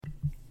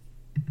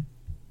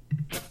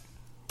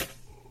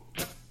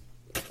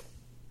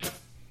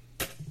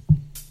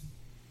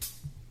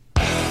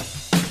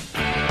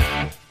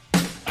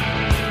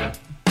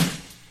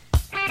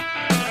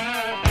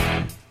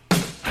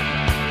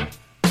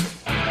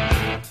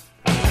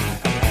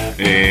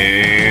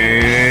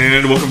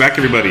And welcome back,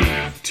 everybody,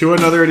 to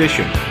another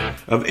edition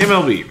of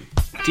MLB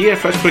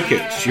DFS Quick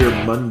Hits, your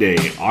Monday,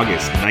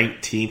 August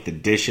 19th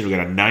edition. We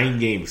got a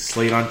 9-game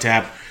slate on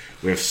tap.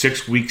 We have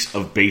 6 weeks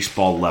of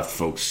baseball left,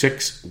 folks.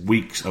 6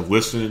 weeks of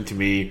listening to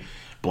me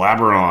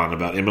blabber on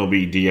about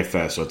MLB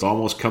DFS. So it's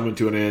almost coming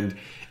to an end,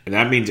 and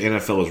that means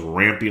NFL is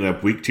ramping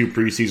up. Week 2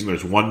 preseason,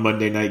 there's one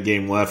Monday night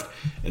game left,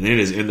 and it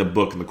is in the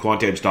book, and the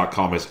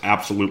QuantEdge.com has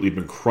absolutely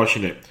been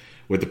crushing it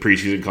with the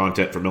preseason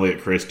content from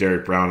Elliot, Chris,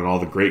 Derek Brown, and all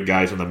the great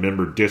guys on the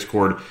member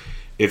Discord.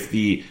 If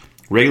the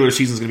regular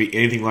season is going to be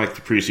anything like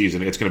the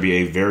preseason, it's going to be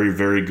a very,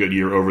 very good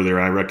year over there.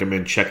 I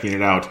recommend checking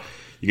it out.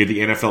 You get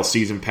the NFL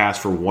season pass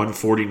for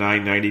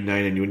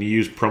 $149.99, and when you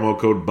use promo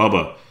code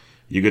BUBBA,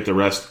 you get the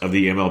rest of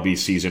the MLB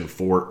season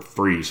for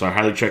free. So I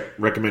highly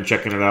recommend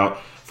checking it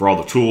out for all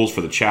the tools,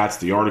 for the chats,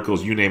 the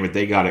articles, you name it.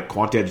 They got it.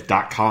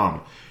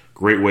 QuantEdge.com.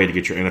 Great way to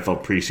get your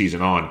NFL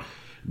preseason on.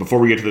 Before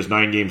we get to this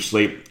 9-game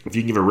slate, if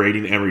you can give a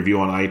rating and review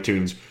on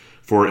iTunes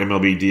for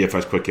MLB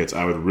DFS Quick Hits,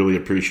 I would really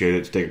appreciate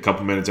it. To take a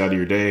couple minutes out of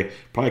your day,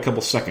 probably a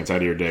couple seconds out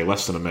of your day,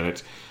 less than a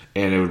minute,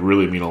 and it would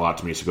really mean a lot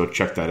to me. So go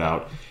check that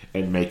out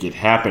and make it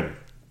happen.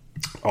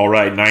 All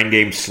right,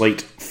 9-game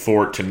slate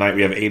for tonight.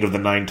 We have 8 of the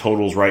 9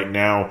 totals right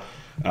now.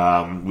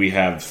 We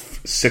have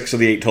 6 of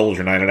the 8 totals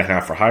are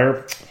 9.5 or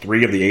higher.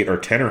 3 of the 8 are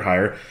 10 or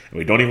higher. And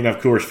we don't even have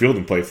Coors Field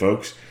in play,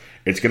 folks.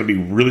 It's going to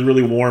be really,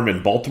 really warm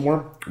in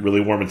Baltimore, really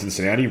warm in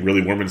Cincinnati,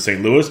 really warm in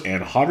St. Louis,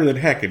 and hotter than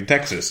heck in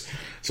Texas.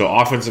 So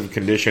offensive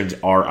conditions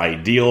are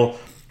ideal.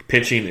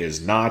 Pitching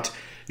is not.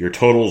 Your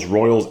totals,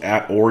 Royals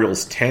at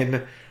Orioles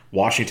 10,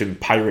 Washington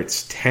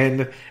Pirates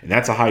 10, and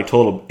that's a high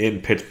total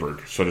in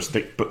Pittsburgh. So just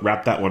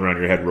wrap that one around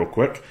your head real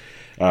quick.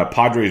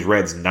 Padres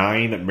Reds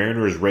 9,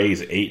 Mariners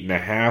Rays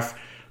 8.5,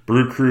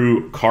 Brew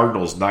Crew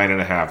Cardinals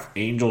 9.5,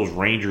 Angels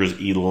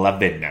Rangers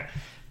 11,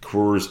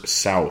 Coors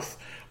South.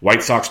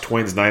 White Sox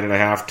Twins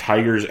 9.5,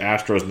 Tigers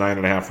Astros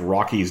 9.5,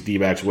 Rockies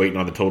D-backs waiting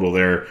on the total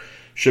there.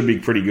 Should be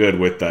pretty good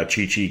with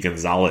Chichi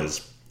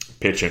Gonzalez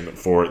pitching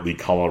for the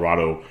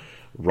Colorado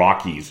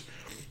Rockies.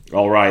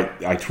 All right,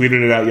 I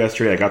tweeted it out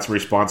yesterday. I got some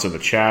response in the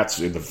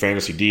chats, in the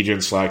Fantasy Degen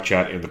Slack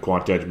chat, in the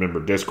QuantEdge member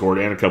Discord,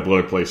 and a couple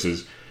other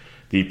places.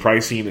 The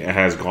pricing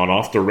has gone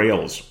off the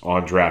rails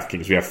on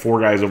DraftKings. We have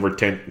 4 guys over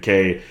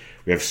 10K.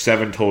 We have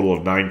 7 total of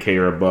 9K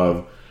or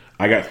above.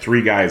 I got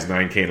 3 guys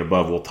 9K and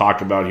above we'll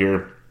talk about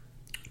here.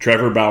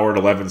 Trevor Bauer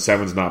at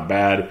 11.7 is not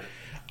bad.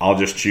 I'll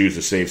just choose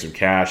to save some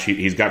cash.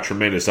 He's got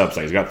tremendous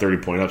upside. He's got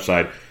 30-point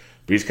upside, but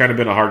he's kind of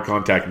been a hard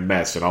contact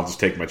mess, and I'll just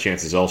take my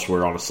chances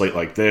elsewhere on a slate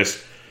like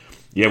this.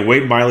 You have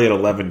Wade Miley at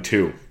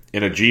 11.2.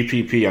 In a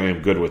GPP, I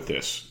am good with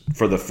this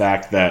for the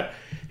fact that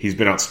he's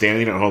been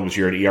outstanding at home this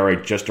year, an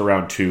ERA just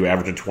around 2,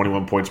 averaging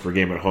 21 points per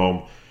game at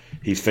home.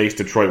 He's faced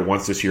Detroit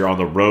once this year on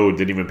the road,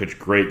 didn't even pitch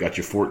great, got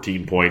you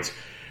 14 points.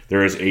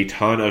 There is a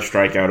ton of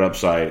strikeout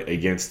upside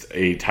against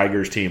a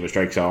Tigers team that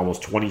strikes out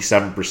almost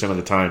 27% of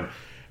the time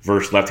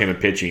versus left-handed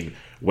pitching.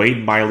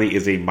 Wade Miley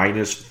is a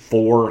minus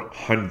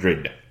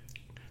 400.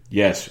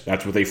 Yes,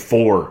 that's with a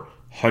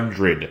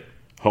 400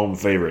 home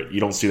favorite. You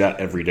don't see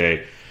that every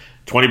day.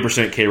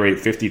 20% K rate,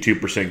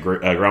 52%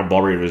 ground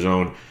ball rate of his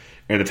own.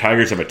 And the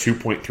Tigers have a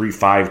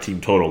 2.35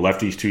 team total.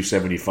 Lefties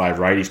 275,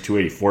 righties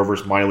 284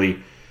 versus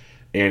Miley,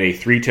 and a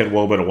 310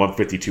 WOBA and a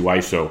 152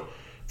 ISO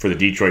for the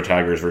Detroit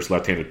Tigers versus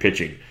left-handed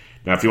pitching.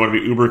 Now, if you want to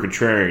be uber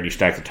contrarian, you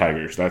stack the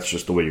Tigers. That's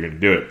just the way you're going to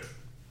do it.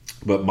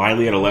 But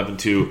Miley at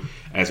 11.2,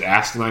 as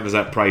asinine as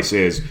that price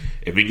is,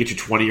 if we can get you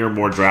 20 or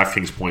more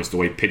DraftKings points the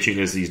way pitching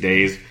is these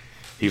days,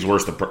 he's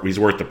worth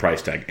the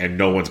price tag, and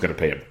no one's going to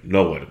pay him.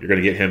 No one. You're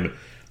going to get him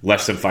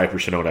less than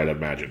 5% owned, I'd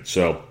imagine.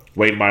 So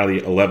Wade Miley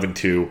at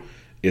 11.2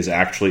 is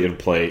actually in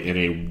play in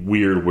a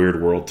weird,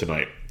 weird world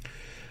tonight.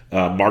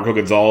 Marco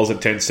Gonzalez at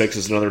 10.6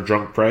 is another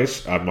drunk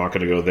price. I'm not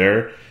going to go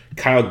there.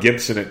 Kyle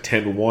Gibson at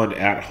 10-1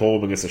 at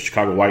home against the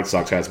Chicago White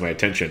Sox has my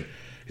attention.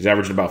 He's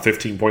averaging about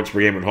 15 points per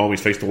game at home. He's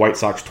faced the White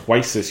Sox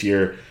twice this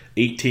year,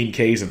 18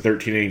 Ks and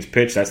 13 innings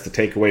pitched. That's the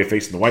takeaway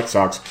facing the White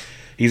Sox.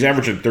 He's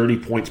averaging 30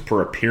 points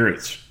per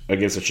appearance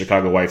against the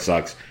Chicago White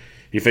Sox.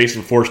 He faced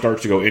in 4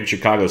 starts to go in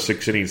Chicago,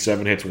 6 innings,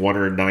 7 hits,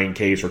 109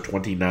 Ks for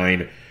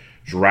 29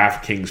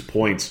 DraftKings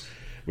points.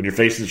 When you're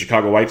facing the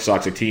Chicago White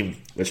Sox, a team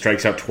that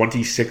strikes out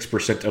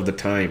 26% of the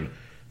time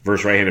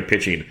versus right-handed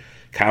pitching,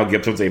 Kyle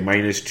Gibson's a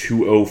minus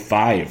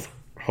 205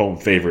 home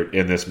favorite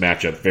in this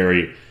matchup.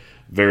 Very,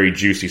 very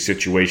juicy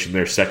situation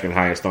there, second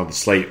highest on the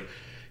slate.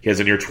 He has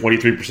a near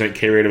 23%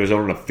 K rate of his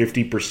own and a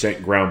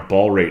 50% ground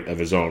ball rate of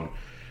his own.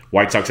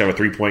 White Sox have a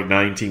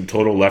 3.9 team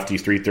total, lefties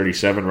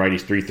 337,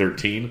 righties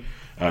 313.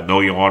 No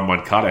Yohan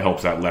Moncada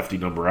helps that lefty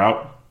number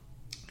out.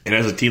 And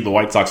as a team, the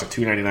White Sox have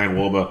 299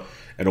 WOBA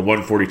and a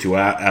 142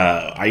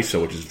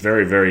 ISO, which is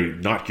very, very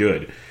not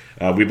good.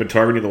 We've been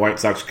targeting the White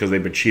Sox because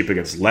they've been cheap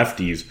against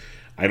lefties.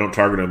 I don't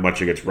target them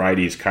much against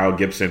righties. Kyle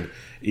Gibson,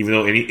 even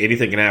though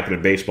anything can happen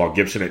in baseball,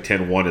 Gibson at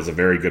 10-1 is a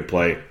very good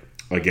play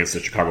against the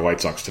Chicago White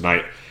Sox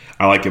tonight.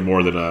 I like it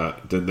more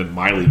than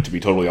Miley, to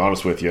be totally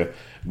honest with you.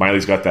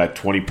 Miley's got that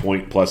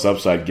 20-point plus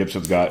upside.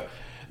 Gibson's got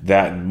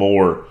that and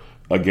more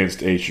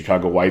against a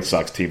Chicago White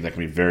Sox team that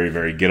can be very,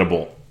 very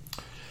gettable.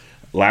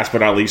 Last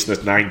but not least, in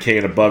this 9K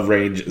and above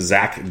range,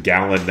 Zach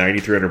Gallen,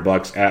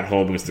 $9,300 at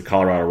home against the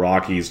Colorado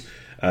Rockies.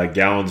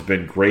 Gallen's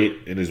been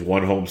great in his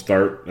one home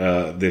start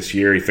this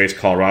year. He faced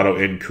Colorado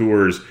in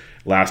Coors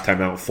last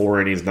time out,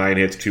 4 innings, 9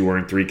 hits, 2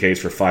 earned, 3 Ks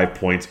for 5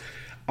 points.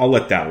 I'll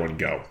let that one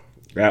go.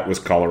 That was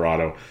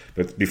Colorado.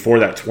 But before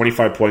that,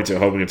 25 points at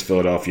home against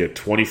Philadelphia,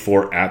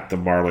 24 at the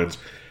Marlins,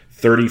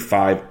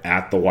 35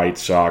 at the White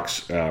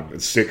Sox,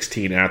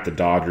 16 at the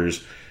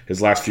Dodgers.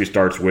 His last few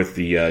starts with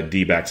the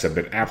D-backs have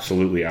been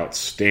absolutely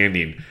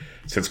outstanding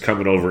since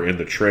coming over in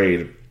the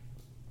trade.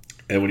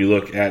 And when you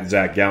look at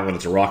Zach Gallen,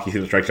 it's a Rockies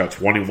team that strikes out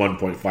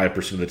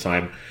 21.5% of the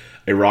time.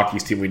 A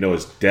Rockies team we know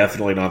is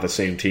definitely not the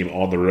same team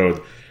on the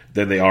road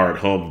than they are at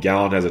home.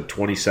 Gallen has a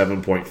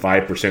 27.5%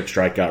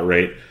 strikeout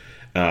rate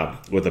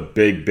with a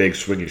big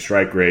swinging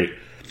strike rate.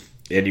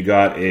 And you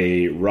got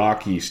a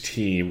Rockies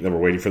team that we're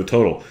waiting for the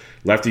total.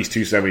 Lefties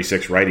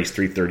 276, righties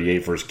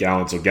 338 versus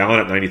Gallen. So Gallen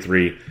at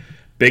 93,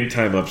 big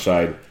time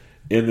upside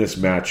in this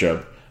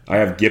matchup. I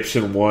have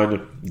Gibson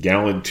 1,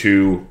 Gallen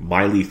 2,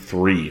 Miley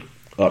 3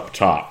 up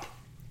top.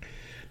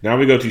 Now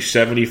we go to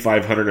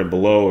 7,500 and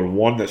below, and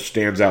one that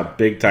stands out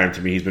big time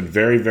to me. He's been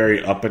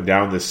very up and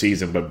down this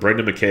season, but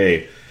Brendan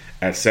McKay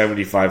at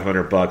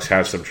 $7,500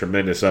 has some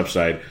tremendous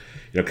upside.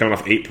 Coming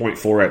off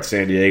 8.4 at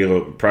San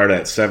Diego, prior to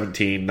that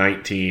 17,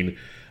 19,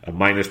 a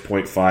minus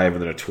 0.5,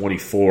 and then a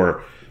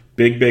 24.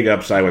 Big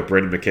upside with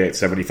Brendan McKay at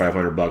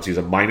 $7,500. He's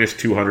a minus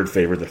 200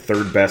 favorite, the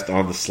third best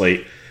on the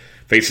slate.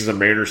 Faces a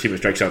Mariners team that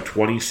strikes out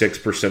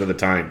 26% of the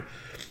time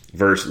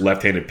versus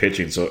left-handed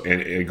pitching. So, and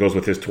it goes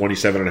with his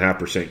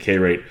 27.5% K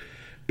rate.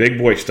 Big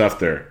boy stuff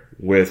there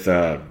with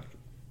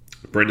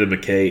Brendan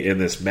McKay in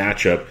this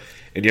matchup.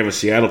 And you have a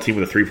Seattle team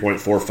with a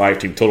 3.45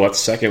 team total. That's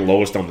second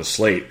lowest on the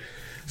slate.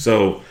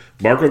 So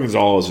Marco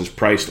Gonzalez is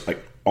priced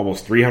like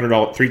almost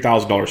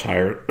 $3,000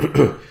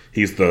 higher.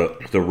 He's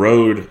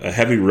a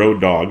heavy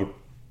road dog.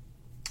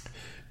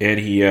 And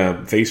he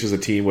faces a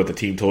team with a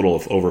team total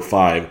of over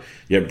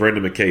 5. Yet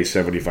Brendan McKay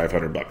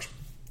 $7,500.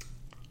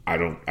 I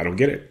don't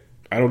get it.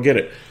 I don't get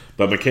it.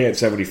 But McKay at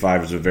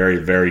 75 is a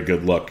very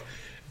good look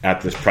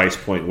at this price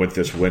point with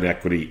this win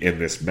equity in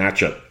this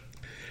matchup.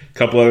 A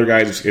couple other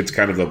guys, it's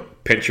kind of the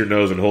pinch your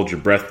nose and hold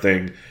your breath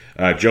thing.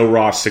 Joe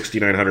Ross,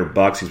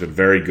 $6,900. He's been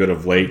very good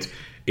of late.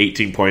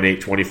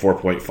 18.8,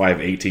 24.5,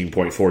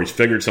 18.4. He's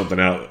figured something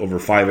out. Over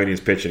 5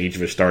 innings pitched in each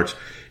of his starts.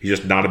 He's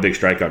just not a big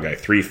strikeout guy.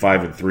 3,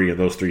 5, and 3 in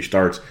those 3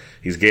 starts.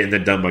 He's getting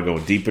it done by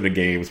going deep into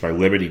games, by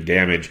limiting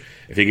damage.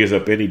 If he gives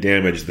up any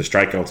damage, the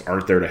strikeouts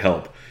aren't there to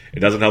help. It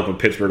doesn't help when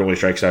Pittsburgh only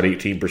strikes out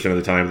 18% of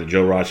the time, and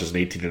Joe Ross has an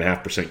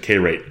 18.5% K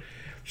rate.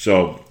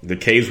 So the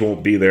Ks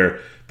won't be there,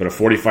 but a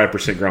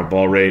 45% ground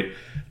ball rate,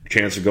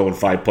 chance of going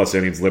 5+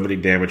 innings,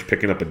 limiting damage,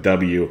 picking up a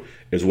W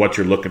is what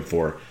you're looking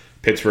for.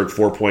 Pittsburgh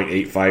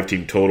 4.85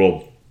 team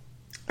total.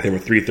 They were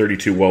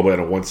 332 WOBA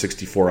and a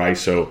 164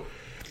 ISO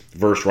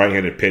versus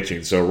right-handed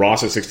pitching. So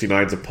Ross at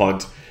 69 is a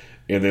punt.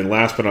 And then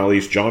last but not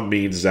least, John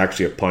Means is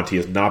actually a punt. He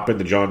has not been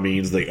the John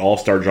Means, the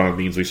all-star John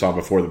Means we saw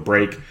before the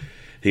break.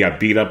 He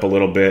got beat up a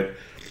little bit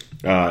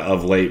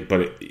of late,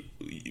 but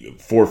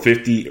for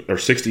 $50 or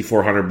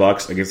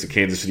 $6,400 against the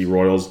Kansas City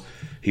Royals,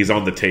 he's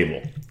on the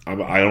table.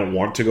 I don't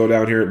want to go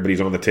down here, but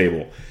he's on the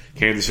table.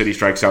 Kansas City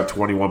strikes out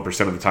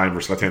 21% of the time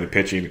versus left-handed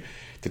pitching.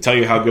 To tell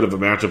you how good of a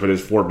matchup it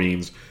is for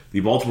Means,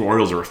 the Baltimore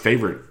Orioles are a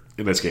favorite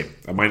in this game,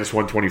 a minus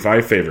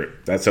 125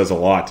 favorite. That says a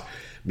lot.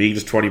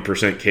 Means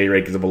 20% K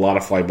rate gives him a lot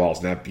of fly balls,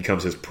 and that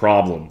becomes his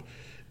problem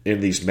in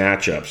these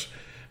matchups.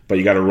 But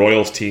you got a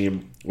Royals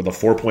team with a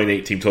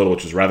 4.8 team total,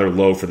 which is rather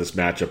low for this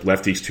matchup.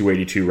 Lefties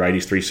 282,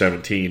 righties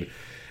 317.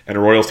 And a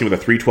Royals team with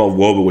a 312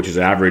 WOBA, which is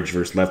average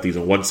versus lefties. A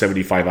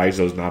 175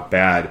 ISO is not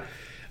bad.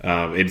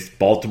 It's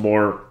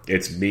Baltimore.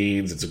 It's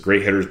Means. It's a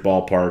great hitter's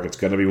ballpark. It's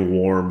going to be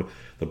warm.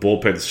 The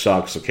bullpen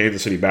sucks. So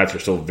Kansas City bats are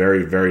still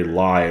very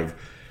live.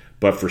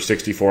 But for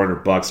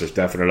 $6,400, there's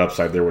definite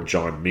upside there with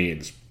John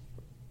Means.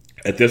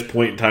 At this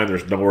point in time,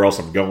 there's nowhere else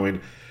I'm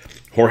going.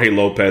 Jorge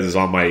Lopez is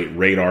on my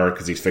radar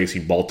because he's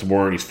facing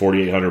Baltimore and he's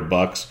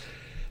 $4,800.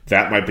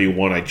 That might be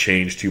one I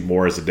change to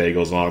more as the day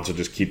goes on, so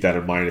just keep that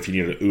in mind. If you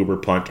need an uber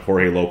punt,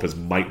 Jorge Lopez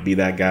might be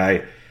that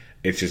guy.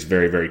 It's just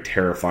very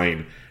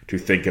terrifying to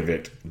think of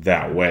it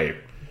that way.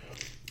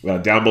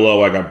 Down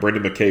below, I got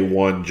Brendan McKay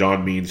 1,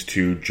 John Means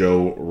 2,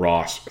 Joe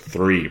Ross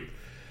 3.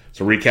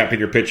 So recapping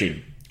your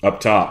pitching. Up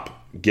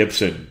top,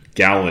 Gibson,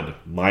 Gallen,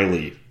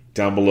 Miley.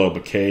 Down below,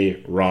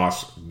 McKay,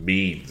 Ross,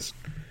 Means.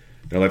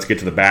 Now let's get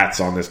to the bats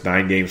on this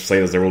 9-game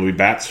slate, as there will be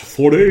bats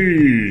for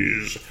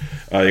days.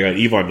 You got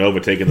Ivan Nova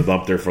taking the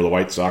bump there for the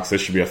White Sox. This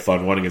should be a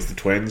fun one against the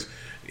Twins.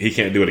 He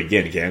can't do it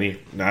again, can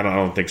he? No, I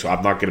don't think so.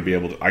 I'm not going to be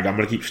able to. I'm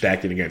going to keep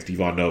stacking against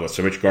Ivan Nova.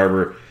 So Mitch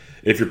Garver,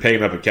 if you're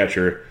paying up a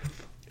catcher,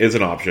 is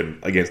an option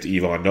against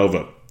Ivan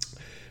Nova.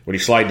 When you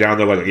slide down,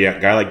 though, a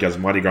guy like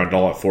Yasmani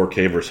Grandal at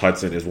 4K versus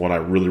Hudson is one I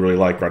really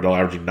like. Grandal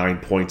averaging 9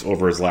 points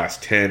over his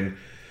last 10.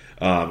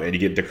 And you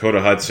get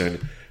Dakota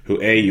Hudson,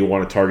 who, you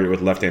want to target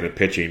with left-handed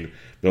pitching.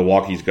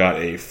 Milwaukee's got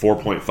a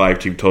 4.5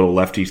 team total.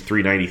 Lefties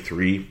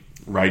 393,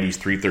 Righties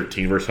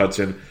 313 versus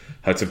Hudson.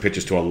 Hudson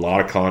pitches to a lot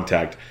of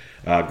contact.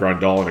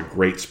 Grandal in a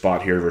great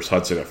spot here versus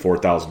Hudson at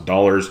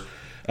 $4,000.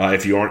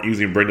 If you aren't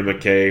using Brendan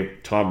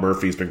McKay, Tom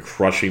Murphy's been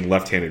crushing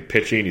left-handed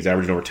pitching. He's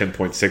averaging over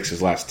 10.6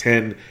 his last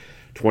 10,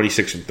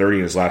 26 and 30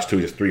 in his last 2.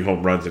 He has 3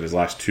 home runs in his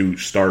last 2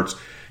 starts.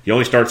 He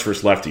only starts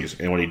versus lefties,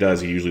 and when he does,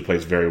 he usually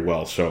plays very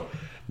well. So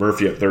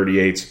Murphy at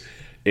 38's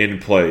in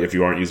play if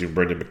you aren't using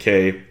Brendan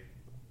McKay.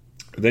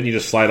 And then you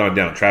just slide on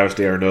down. Travis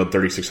d'Arnaud,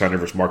 3,600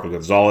 versus Marco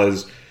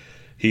Gonzalez.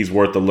 He's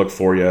worth a look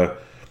for you.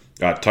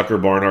 Tucker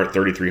Barnhart,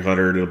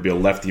 3,300. It'll be a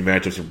lefty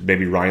matchup, so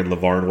maybe Ryan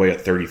Lavarnway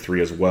at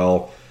 33 as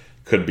well.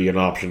 Could be an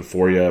option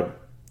for you.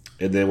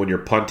 And then when you're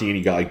punting,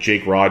 you got like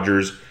Jake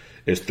Rogers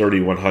is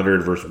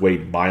 3,100 versus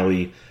Wade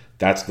Miley.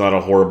 That's not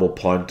a horrible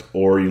punt.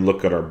 Or you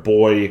look at our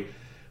boy,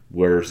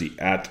 where's he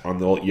at? On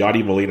the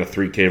Yadi Molina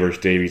 3K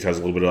versus Davies has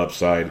a little bit of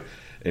upside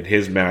in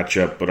his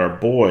matchup. But our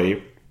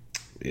boy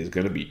is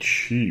going to be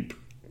cheap,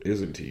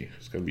 isn't he?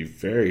 It's going to be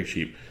very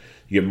cheap.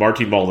 You get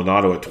Martin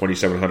Maldonado at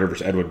 2,700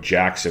 versus Edwin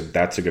Jackson.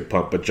 That's a good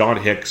pump. But John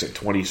Hicks at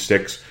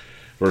 26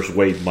 versus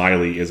Wade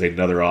Miley is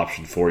another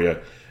option for you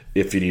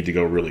if you need to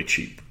go really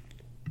cheap.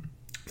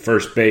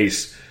 First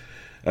base,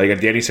 you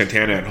got Danny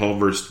Santana at home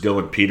versus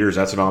Dylan Peters.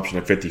 That's an option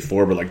at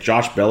 54. But like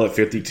Josh Bell at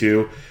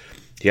 52,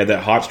 he had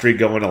that hot streak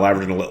going,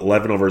 averaging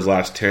 11 over his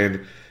last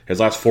 10. His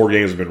last 4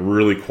 games have been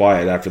really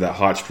quiet after that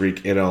hot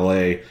streak in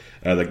LA.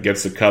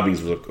 Against the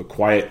Cubbies was a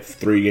quiet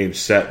 3-game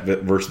set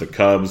versus the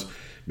Cubs.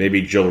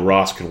 Maybe Joe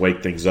Ross can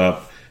wake things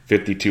up.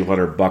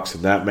 $5,200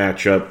 in that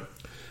matchup.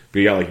 But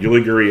you got like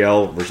Yuli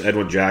Gurriel versus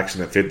Edwin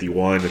Jackson at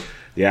 51.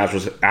 The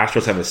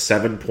Astros have a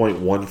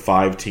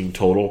 7.15 team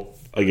total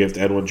against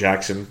Edwin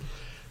Jackson.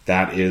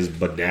 That is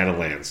banana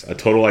lands. A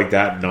total like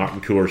that, not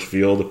in Coors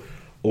Field.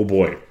 Oh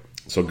boy.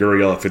 So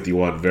Gurriel at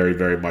 51, very,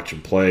 very much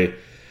in play.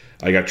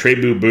 I got Trey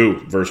Boo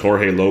versus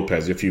Jorge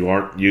Lopez. If you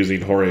aren't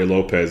using Jorge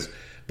Lopez,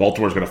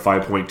 Baltimore's got a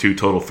 5.2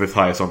 total, 5th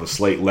highest on the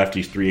slate.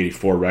 Lefties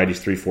 384, righties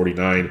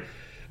 349.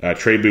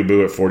 Trey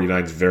Boo at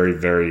 49 is very,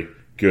 very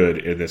good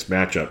in this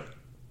matchup.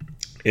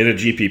 In a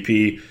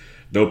GPP,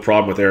 no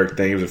problem with Eric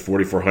Thames at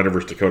 4,400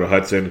 versus Dakota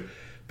Hudson.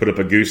 Put up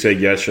a goose egg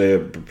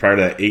yesterday. Prior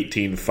to that,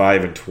 18,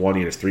 5, and 20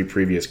 in his 3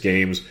 previous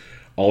games.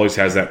 Always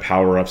has that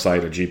power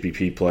upside in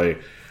GPP play,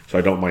 so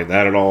I don't mind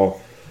that at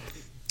all.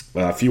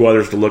 A few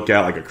others to look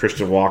at, like a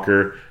Christian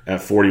Walker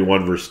at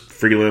 41 versus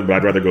Freeland, but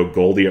I'd rather go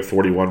Goldie at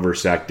 41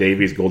 versus Zach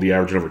Davies. Goldie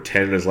averaging over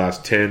 10 in his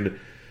last 10,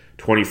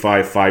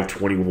 25, 5,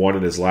 21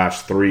 in his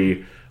last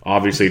 3.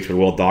 Obviously, it's been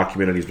well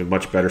documented. He's been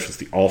much better since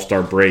the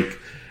All-Star break.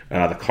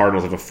 The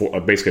Cardinals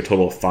have basically a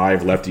total of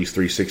 5, lefties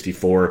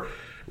 364,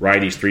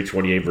 righties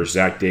 328 versus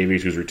Zach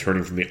Davies, who's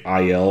returning from the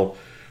IL.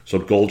 So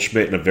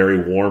Goldschmidt in a very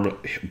warm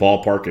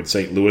ballpark in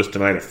St. Louis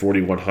tonight at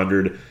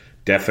 4,100.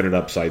 Definite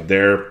upside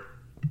there.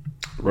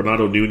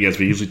 Renato Nunez,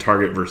 we usually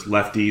target versus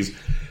lefties,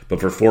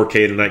 but for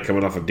 4K tonight,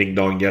 coming off of Ding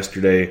Dong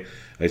yesterday,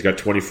 he's got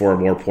 24 or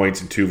more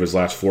points in 2 of his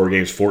last 4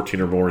 games,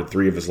 14 or more in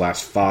 3 of his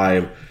last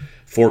 5.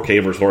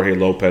 4K versus Jorge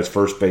Lopez,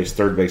 first base,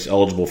 third base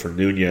eligible for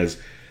Nunez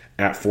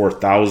at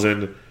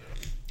 4,000.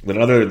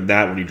 Then other than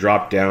that, when you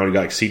drop down, you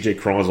got like CJ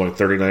Cron only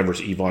 39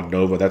 versus Ivan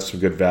Nova. That's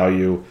some good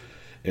value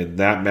in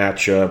that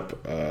matchup.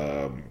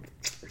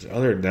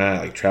 Other than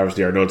that, like Travis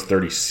d'Arnaud's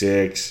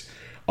 36.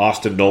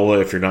 Austin Nola,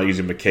 if you're not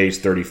using McKay's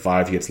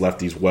 35, he hits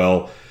lefties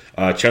well.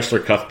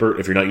 Chesler Cuthbert,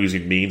 if you're not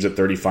using Means at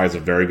 35, is a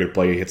very good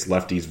play. He hits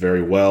lefties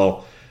very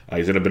well.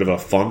 He's in a bit of a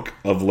funk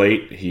of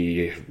late.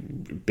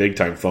 Big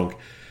time funk.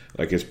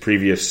 Like his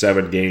previous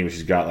 7 games,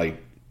 he's got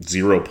like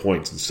 0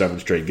 points in 7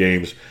 straight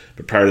games.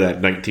 But prior to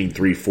that, 19,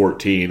 3,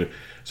 14.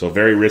 So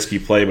very risky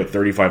play, but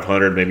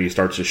 3,500. Maybe he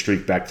starts to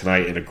streak back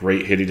tonight in a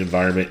great hitting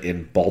environment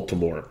in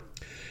Baltimore.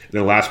 And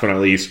then last but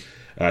not least,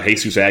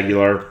 Jesus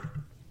Aguilar.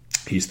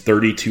 He's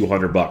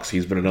 $3,200.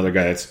 He's been another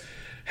guy that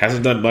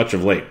hasn't done much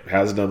of late.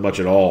 Hasn't done much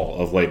at all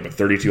of late, but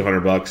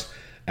 $3,200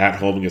 at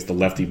home against the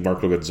lefty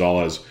Marco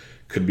Gonzalez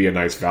could be a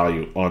nice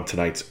value on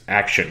tonight's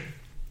action.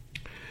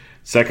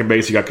 Second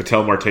base, you got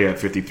Ketel Marte at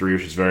 53,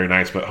 which is very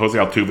nice, but Jose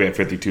Altuve at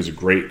 52 is a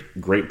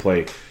great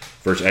play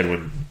versus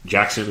Edwin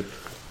Jackson.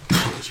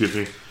 Excuse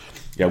me.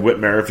 Yeah, Whit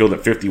Merrifield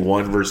at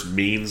 51 versus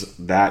Means.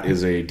 That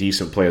is a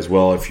decent play as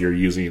well if you're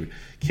using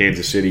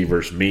Kansas City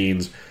versus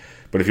Means.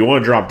 But if you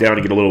want to drop down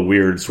and get a little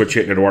weird, switch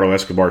hitting Eduardo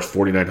Escobar is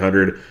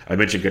 4,900. I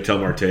mentioned Ketel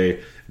Marte.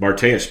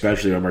 Marte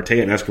especially. Marte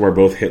and Escobar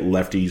both hit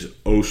lefties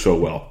oh so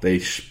well. They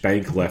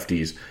spank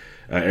lefties.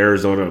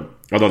 Arizona,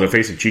 although they're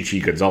facing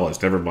Chichi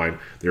Gonzalez, never mind.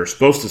 They were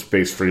supposed to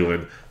space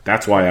Freeland.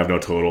 That's why I have no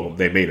total.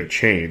 They made a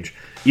change.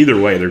 Either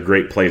way, they're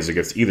great plays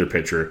against either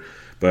pitcher.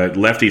 But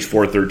lefties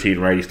 413,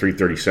 righties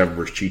 337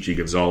 versus Chichi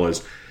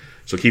Gonzalez.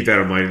 So keep that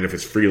in mind. And if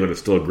it's Freeland, it's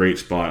still a great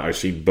spot. I've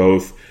seen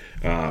both.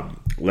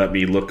 Let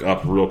me look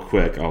up real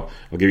quick. I'll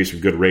give you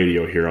some good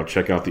radio here. I'll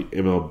check out the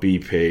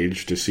MLB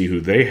page to see who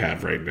they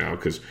have right now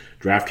because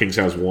DraftKings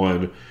has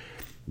one.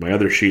 My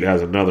other sheet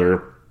has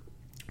another.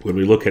 When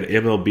we look at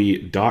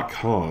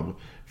MLB.com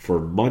for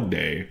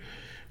Monday,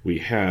 we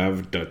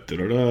have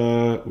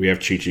we have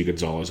Chichi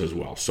Gonzalez as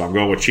well. So I'm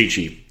going with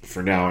Chichi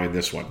for now in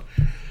this one.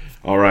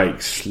 All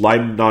right,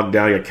 sliding on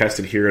down. You got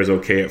Keston here is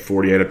okay at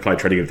 48. I'd probably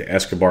try to get to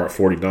Escobar at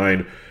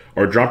 49.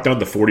 Or drop down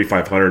to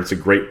 4,500. It's a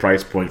great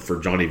price point for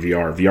Johnny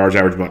VR. VR's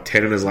averaged about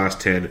 10 in his last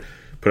 10.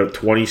 Put up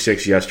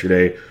 26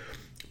 yesterday.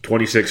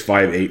 26,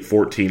 5, 8,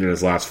 14 in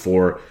his last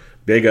 4.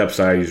 Big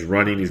upside. He's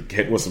running. He's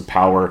hitting with some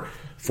power.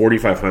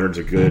 4,500 is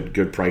a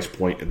good price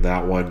point in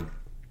that one.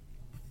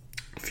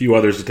 A few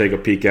others to take a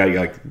peek at. You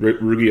got like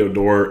Rugi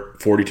Odor,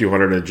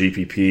 4,200 in a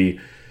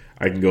GPP.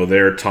 I can go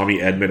there. Tommy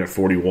Edman at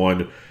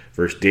 41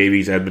 versus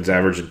Davies. Edman's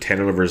averaging 10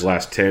 over his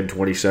last 10.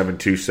 27,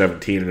 2,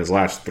 17 in his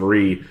last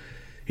 3.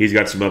 He's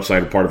got some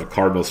upside, part of a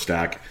Cardinals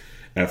stack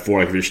at 4.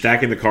 Like if you're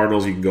stacking the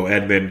Cardinals, you can go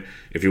Edman.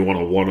 If you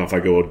want a one-off, I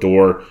go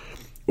Odor.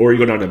 Or you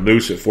go down to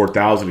Moose at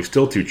 4,000. He's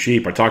still too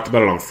cheap. I talked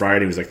about it on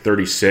Friday. He was like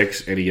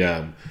 36, and he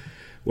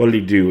what did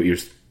he do? He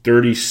was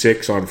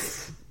 36 on.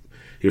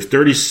 He was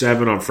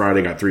 37 on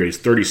Friday. Got 3. He's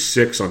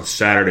 36 on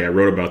Saturday. I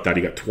wrote about that.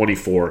 He got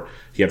 24.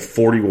 He had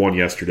 41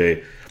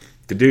 yesterday.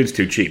 The dude's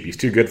too cheap. He's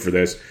too good for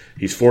this.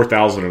 He's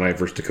 4,000 tonight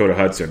versus Dakota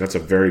Hudson. That's a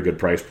very good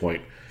price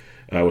point.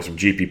 With some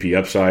GPP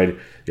upside. You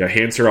got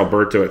Hanser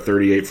Alberto at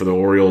 38 for the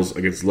Orioles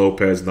against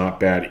Lopez. Not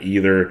bad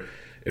either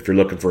if you're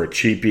looking for a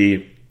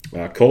cheapie.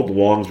 Colton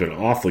Wong's been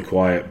awfully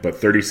quiet, but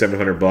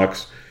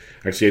 $3,700.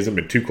 Actually, he hasn't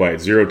been too quiet.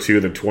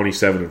 0-2, then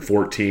 27 and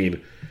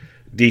 14.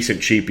 Decent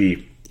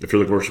cheapie if you're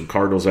looking for some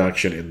Cardinals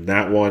action in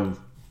that one.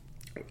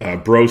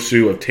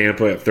 Brosu of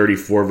Tampa at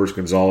 34 versus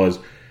Gonzalez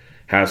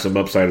has some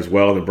upside as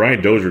well. And then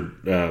Brian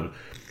Dozier,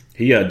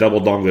 he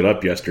double-donged it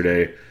up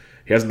yesterday.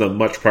 He hasn't done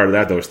much prior to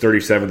that, though. It's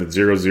 37, then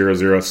 0, 0,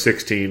 0,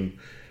 16,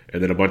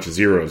 and then a bunch of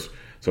zeros.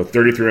 So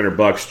 $3,300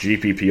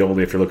 GPP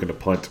only if you're looking to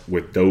punt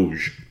with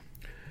Doge.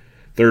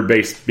 Third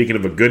base, speaking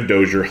of a good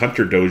Dozier,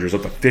 Hunter Dozier's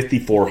up to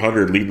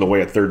 5,400, leading the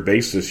way at third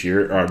base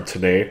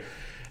today.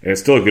 And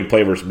it's still a good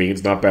play versus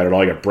Means. Not bad at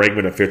all. You got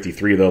Bregman at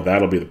 53, though.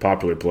 That'll be the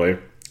popular play.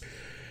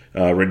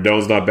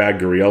 Rendon's not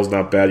bad. Gurriel's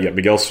not bad. You got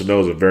Miguel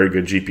Sano's a very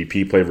good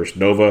GPP play versus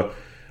Nova.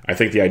 I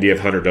think the idea of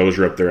Hunter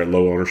Dozier up there at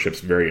low ownership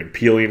is very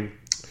appealing.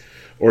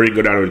 Or you can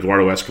go down to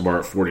Eduardo Escobar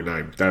at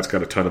 49. That's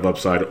got a ton of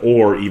upside.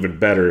 Or, even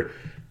better,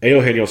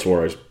 Eugenio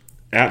Suarez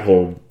at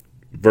home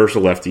versus a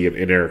lefty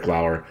in Eric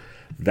Lauer.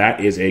 That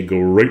is a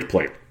great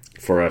play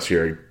for us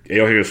here.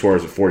 Eugenio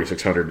Suarez at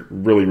 4,600.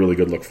 Really, really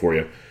good look for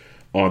you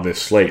on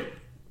this slate.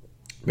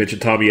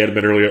 Mentioned Tommy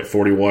Edman earlier at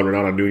 41.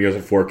 Renato Nunez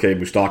at 4K.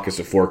 Moustakas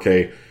at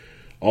 4K.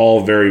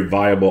 All very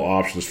viable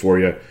options for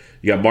you.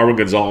 You got Marwin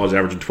Gonzalez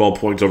averaging 12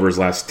 points over his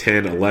last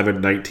 10,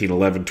 11, 19,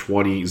 11,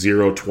 20,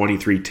 0,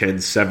 23, 10,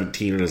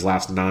 17 in his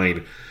last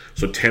 9.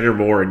 So 10 or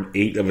more in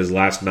 8 of his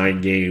last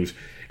 9 games.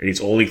 And he's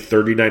only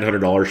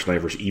 $3,900 tonight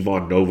versus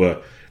Ivan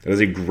Nova. That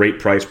is a great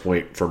price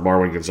point for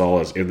Marwin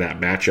Gonzalez in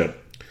that matchup.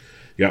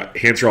 You got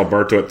Hanser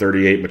Alberto at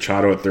 38,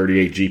 Machado at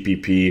 38,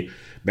 GPP.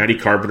 Matty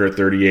Carpenter at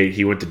 38.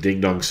 He went to Ding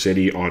Dong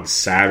City on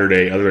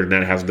Saturday. Other than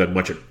that, hasn't done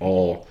much at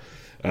all.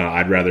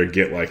 I'd rather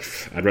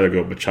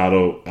go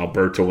Machado,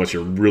 Alberto unless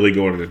you're really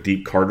going in a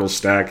deep Cardinals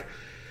stack.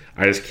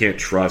 I just can't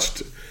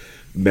trust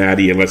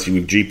Matty unless you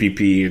have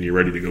GPP and you're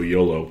ready to go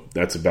YOLO.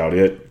 That's about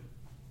it.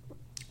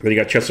 Then you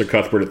got Chester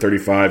Cuthbert at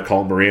 35,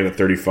 Colin Moran at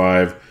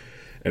 35,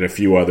 and a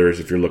few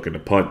others if you're looking to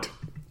punt.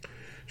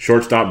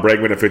 Shortstop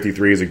Bregman at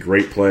 53 is a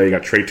great play. You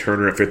got Trey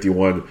Turner at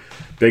 51.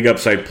 Big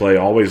upside play,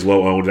 always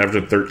low owned.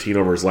 Averaging 13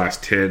 over his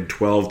last 10,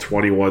 12,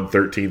 21,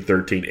 13,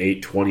 13,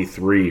 8,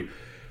 23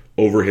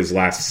 over his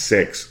last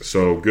 6.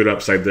 So good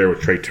upside there with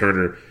Trey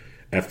Turner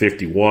at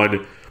 51.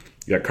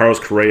 You got Carlos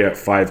Correa at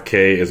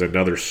 5K is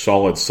another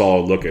solid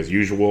look as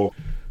usual.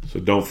 So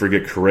don't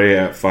forget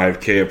Correa at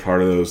 5K, a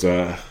part of those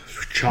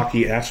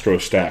chalky Astro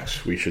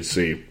stacks we should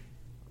see.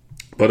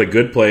 But a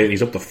good play, and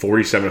he's up to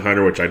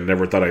 4,700, which I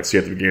never thought I'd see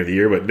at the beginning of the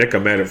year. But Nick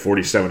Ahmed at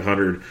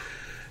 4,700,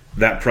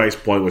 that price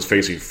point was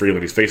facing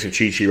Freeland. He's facing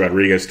Chichi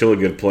Rodriguez, still a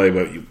good play,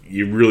 but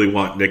you really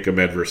want Nick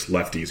Ahmed versus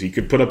lefties. He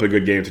could put up a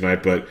good game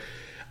tonight, but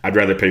I'd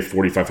rather pay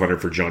 $4,500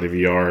 for Johnny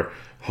VR.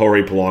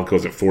 Jorge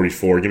Polanco's at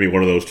 44. Give me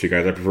one of those two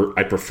guys.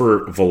 I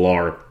prefer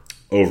Villar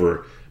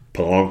over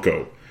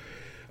Polanco.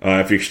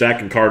 If you're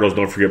stacking Cardinals,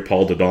 don't forget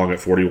Paul DeDong at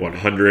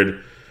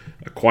 4,100.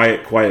 A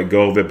quiet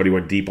go of it, but he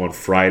went deep on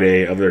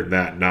Friday. Other than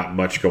that, not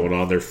much going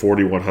on there.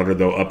 4,100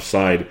 though,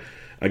 upside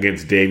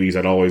against Davies.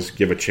 I'd always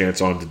give a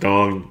chance on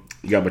DeDong.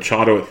 You got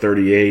Machado at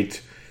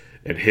 38,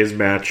 and his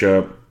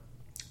matchup,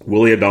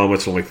 Willie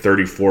Adames only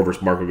 34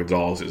 versus Marco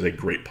Gonzalez is a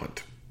great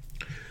punt.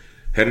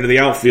 Heading to the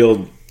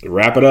outfield,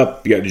 wrap it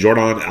up. You got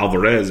Jordan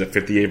Alvarez at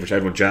 58 versus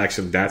Edwin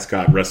Jackson. That's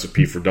got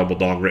recipe for double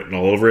dong written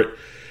all over it.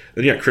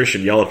 Then you got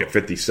Christian Yelich at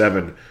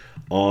 57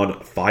 on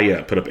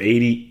Faya. Put up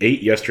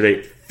 88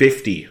 yesterday,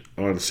 50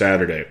 on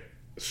Saturday.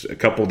 A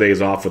couple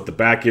days off with the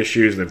back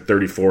issues, and then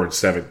 34 and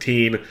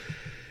 17.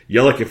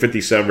 Yelich at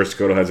 57 versus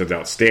Dakota Hudson's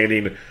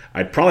outstanding.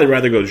 I'd probably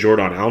rather go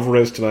Jordan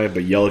Alvarez tonight,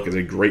 but Yelich is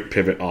a great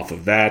pivot off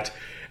of that.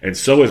 And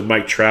so is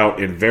Mike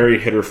Trout in very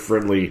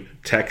hitter-friendly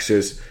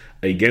Texas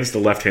against the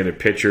left-handed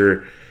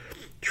pitcher.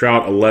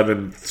 Trout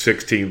 11,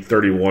 16,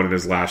 31 in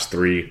his last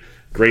 3.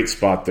 Great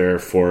spot there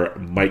for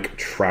Mike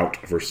Trout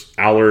versus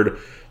Allard.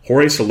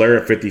 Jorge Soler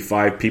at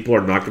 55. People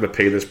are not going to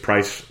pay this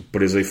price,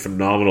 but is a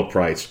phenomenal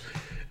price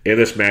in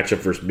this matchup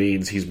versus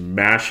Means. He's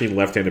mashing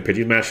left-handed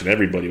pitching. He's mashing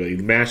everybody, but he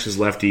mashes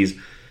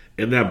lefties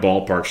in that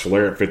ballpark.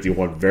 Soler at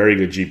 51. Very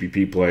good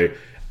GPP play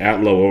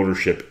at low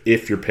ownership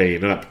if you're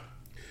paying up.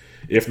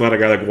 If not, a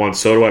guy like Juan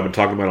Soto, I've been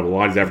talking about him a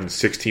lot. He's averaging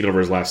 16 over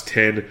his last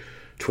 10.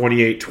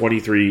 28,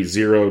 23,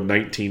 0,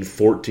 19,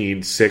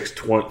 14, 6,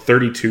 20,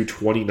 32,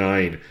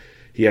 29.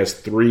 He has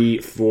 3,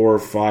 4,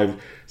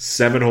 5,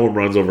 7 home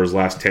runs over his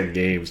last 10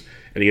 games.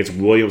 And against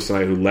Williams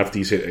tonight, who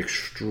lefties hit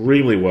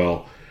extremely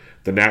well.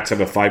 The Nats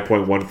have a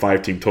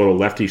 5.15 team total.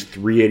 Lefties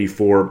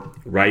 384,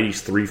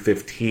 righties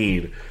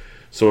 315.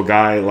 So a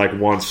guy like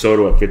Juan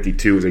Soto at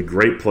 52 is a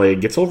great play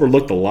and gets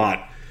overlooked a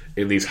lot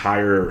in these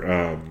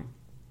higher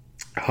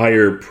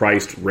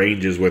priced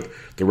ranges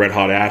with the red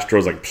hot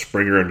Astros like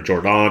Springer and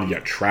Jordan. You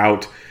got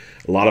Trout.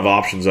 A lot of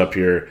options up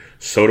here.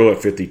 Soto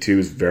at 52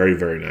 is very,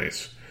 very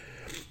nice.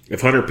 If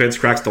Hunter Pence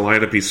cracks the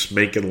lineup, he's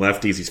making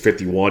lefties. He's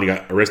 51. You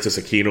got Aristas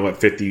Aquino at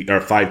 50 or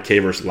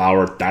 5K versus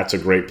Lauer. That's a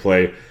great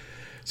play.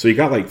 So you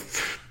got like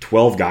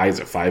 12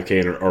 guys at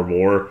 5K or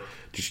more.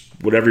 Just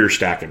whatever you're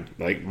stacking.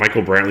 Like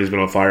Michael Brantley's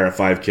been on fire at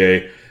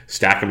 5K.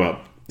 Stack him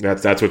up.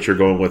 That's what you're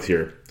going with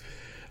here.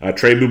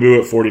 Trey Boo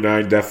at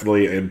 49,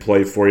 definitely in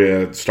play for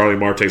you. Starling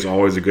Marte is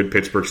always a good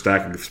Pittsburgh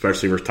stack,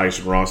 especially versus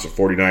Tyson Ross at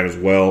 49 as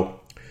well.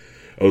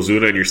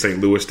 Ozuna and your St.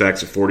 Louis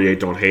stacks at 48,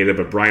 don't hate it.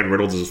 But Brian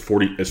Reynolds is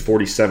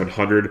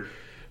 4,700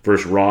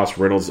 versus Ross.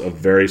 Reynolds, a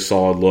very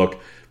solid look.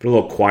 Been a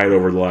little quiet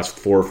over the last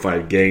 4 or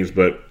 5 games,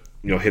 but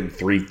hitting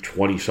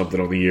 320 something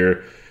on the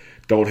year.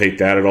 Don't hate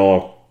that at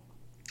all.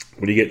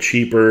 When you get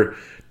cheaper,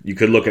 you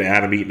could look at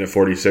Adam Eaton at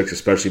 46,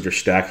 especially if you're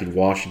stacking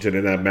Washington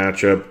in that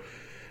matchup.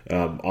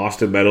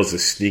 Austin Meadows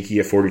is sneaky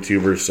at 42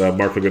 versus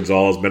Marco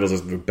Gonzalez. Meadows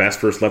is the best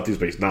versus lefties,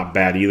 but he's not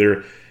bad either.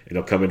 And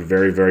he'll come in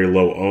very, very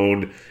low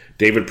owned.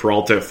 David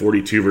Peralta at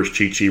 42 versus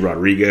Chichi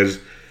Rodriguez.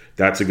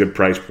 That's a good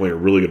price point, a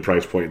really good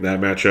price point in that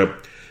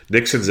matchup.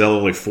 Nick Senzel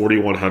only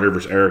 4,100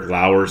 versus Eric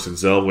Lauer.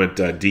 Senzel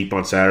went deep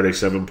on Saturday,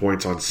 7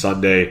 points on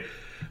Sunday.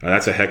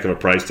 That's a heck of a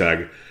price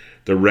tag.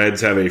 The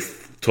Reds have a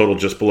total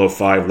just below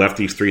 5.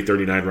 Lefties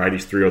 339,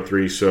 righties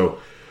 303. So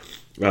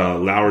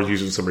Lauer's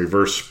using some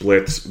reverse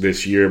splits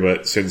this year,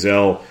 but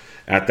Senzel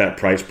at that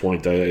price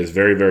point is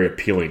very, very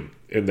appealing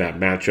in that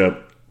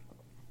matchup.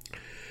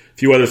 A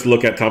few others to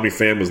look at. Tommy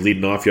Pham was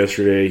leading off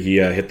yesterday. He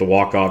hit the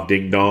walk-off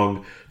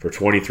ding-dong for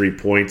 23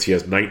 points. He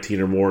has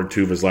 19 or more in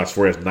 2 of his last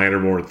 4. He has 9 or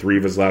more in 3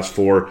 of his last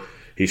 4.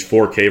 He's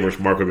 4K versus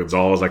Marco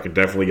Gonzalez. I can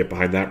definitely get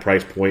behind that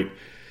price point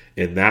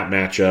in that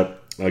matchup.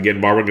 Again,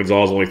 Marvin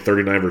Gonzalez only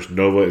 39 versus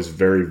Nova is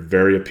very,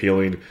 very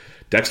appealing.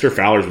 Dexter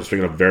Fowler's been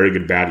swinging a very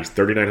good bat. He's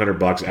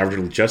 $3,900,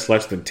 averaging just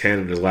less than 10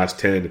 in his last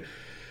 10.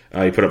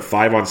 He put up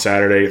 5 on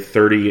Saturday,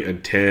 30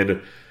 and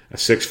 10, a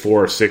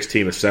 6-4, a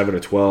 16, a 7, a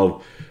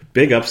 12.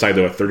 Big upside,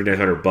 though, at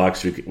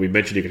 $3,900. We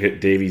mentioned you can hit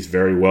Davies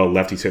very well.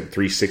 Lefty's hitting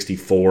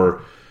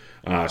 364.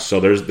 So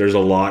there's a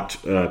lot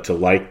to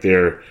like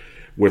there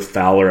with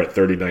Fowler at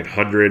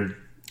 $3,900.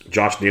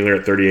 Josh Naylor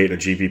at 38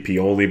 and a GPP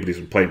only, but he's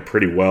been playing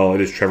pretty well. It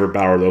is Trevor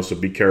Bauer, though, so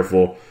be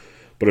careful.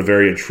 But a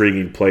very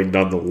intriguing play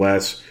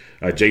nonetheless.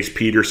 Jace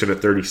Peterson at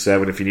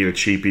 37 if you need a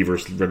cheapie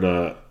versus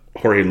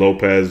Jorge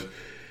Lopez.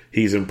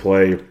 He's in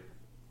play.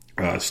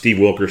 Steve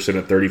Wilkerson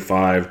at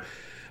 35.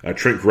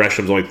 Trent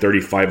Gresham's only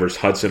 35 versus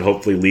Hudson,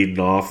 hopefully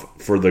leading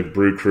off for the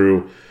Brew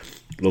Crew.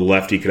 The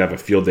lefty could have a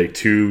field day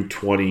 2,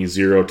 20,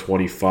 0,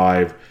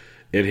 25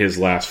 in his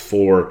last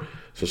 4.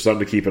 So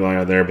something to keep an eye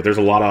on there. But there's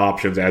a lot of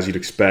options, as you'd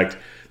expect.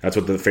 That's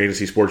what the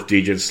Fantasy Sports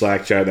DJ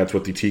Slack chat, that's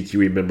what the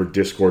TQE member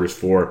Discord is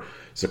for.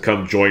 So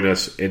come join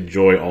us.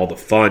 Enjoy all the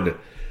fun.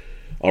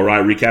 All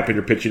right, recapping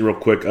your pitching real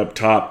quick. Up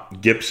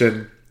top,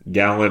 Gibson,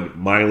 Gallen,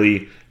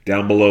 Miley.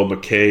 Down below,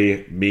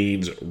 McKay,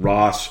 Means,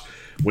 Ross.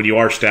 When you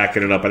are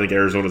stacking it up, I think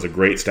Arizona's a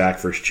great stack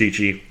for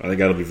Chichi. I think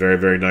that'll be very,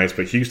 very nice.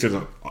 But Houston's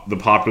the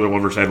popular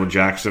one versus Edwin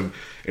Jackson.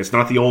 It's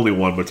not the only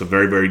one, but it's a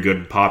very, very good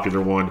and popular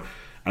one.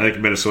 I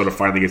think Minnesota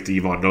finally gets to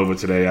Ivan Nova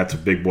today. That's a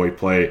big boy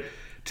play.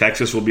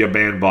 Texas will be a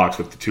bandbox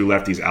with the 2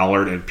 lefties,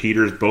 Allard and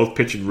Peters, both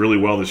pitching really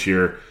well this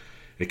year.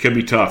 It could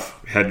be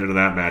tough heading into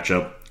that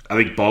matchup. I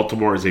think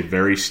Baltimore is a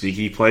very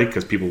sneaky play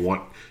because people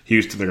want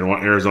Houston, they're going to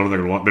want Arizona, they're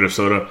going to want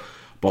Minnesota.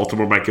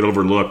 Baltimore might get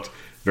overlooked.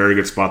 Very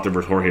good spot there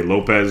versus Jorge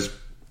Lopez.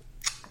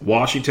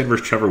 Washington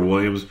versus Trevor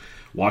Williams.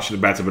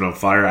 Washington bats have been on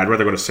fire. I'd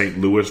rather go to St.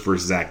 Louis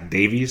versus Zach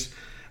Davies.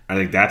 I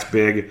think that's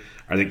big.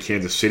 I think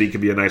Kansas City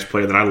could be a nice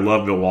play. Then I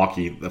love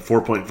Milwaukee. The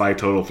 4.5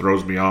 total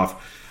throws me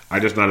off.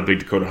 I'm just not a big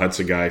Dakota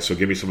Hudson guy, so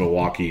give me some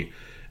Milwaukee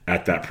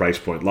at that price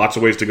point. Lots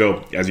of ways to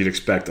go, as you'd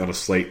expect on a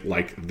slate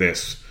like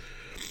this.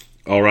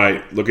 All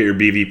right, look at your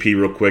BVP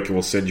real quick, and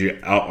we'll send you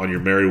out on your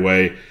merry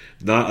way.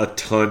 Not a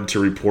ton to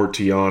report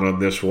to you on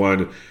this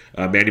one.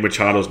 Manny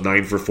Machado's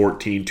 9 for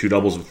 14, 2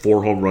 doubles and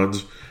 4 home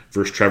runs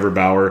versus Trevor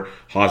Bauer.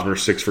 Hosmer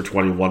 6 for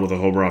 21 with a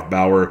homer off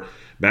Bauer.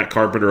 Matt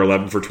Carpenter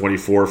 11 for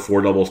 24,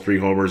 4 doubles, 3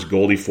 homers.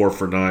 Goldie 4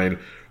 for 9.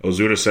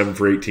 Ozuna 7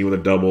 for 18 with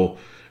a double.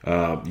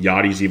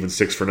 Yachty's even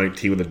 6 for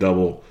 19 with a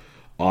double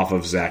off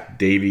of Zach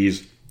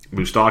Davies.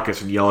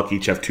 Moustakas and Yelich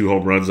each have 2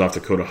 home runs off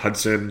Dakota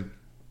Hudson.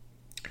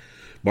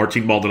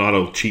 Martin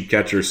Maldonado, cheap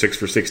catcher, 6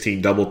 for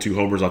 16, double, 2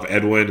 homers off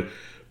Edwin.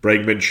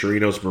 Bregman,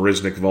 Chirinos,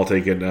 Marisnik have all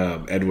taken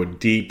Edwin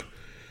deep.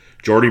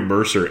 Jordy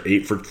Mercer,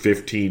 8 for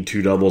 15,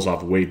 2 doubles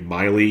off Wade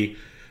Miley.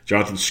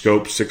 Jonathan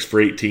Scope, 6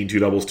 for 18, 2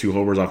 doubles, 2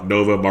 homers off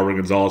Nova. Marvin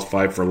Gonzalez,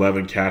 5 for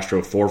 11.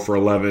 Castro, 4 for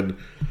 11.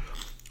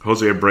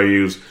 Jose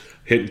Abreu's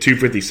hitting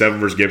 257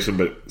 versus Gibson,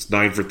 but it's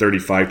 9 for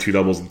 35, 2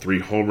 doubles, and 3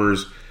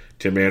 homers.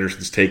 Tim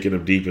Anderson's taking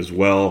him deep as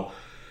well.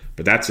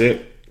 But that's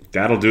it.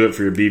 That'll do it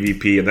for your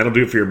BVP, and that'll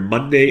do it for your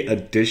Monday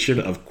edition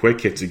of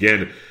Quick Hits.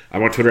 Again,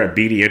 I'm on Twitter at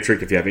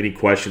BDintric. If you have any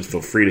questions,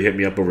 feel free to hit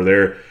me up over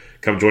there.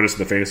 Come join us in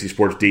the Fantasy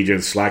Sports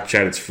DJs Slack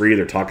chat. It's free.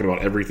 They're talking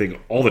about everything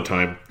all the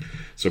time.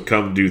 So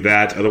come do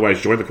that.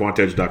 Otherwise, join the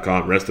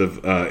quantedge.com. Rest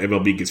of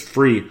MLB gets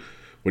free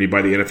when you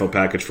buy the NFL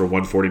package for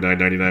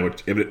 $149.99,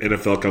 which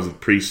NFL comes with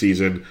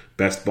preseason,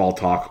 best ball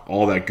talk,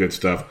 all that good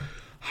stuff.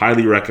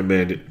 Highly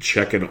recommend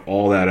checking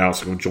all that out.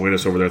 So come join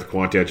us over there at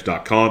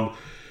thequantedge.com.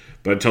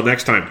 But until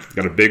next time,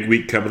 got a big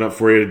week coming up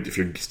for you. If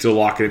you're still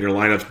locking in your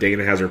lineups,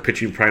 Dana has her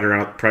pitching primer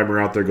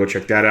out there. Go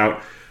check that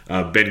out.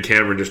 Ben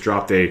Cameron just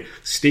dropped a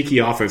sneaky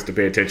offense to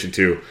pay attention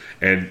to,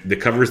 and the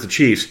cover is the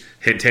Chiefs.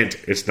 Hint, hint,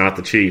 it's not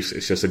the Chiefs.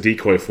 It's just a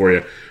decoy for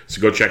you. So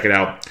go check it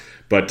out.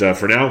 But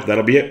for now,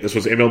 that'll be it. This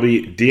was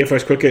MLB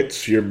DFS Quick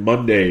Hits, your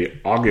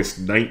Monday,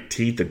 August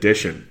 19th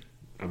edition.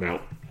 I'm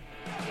out.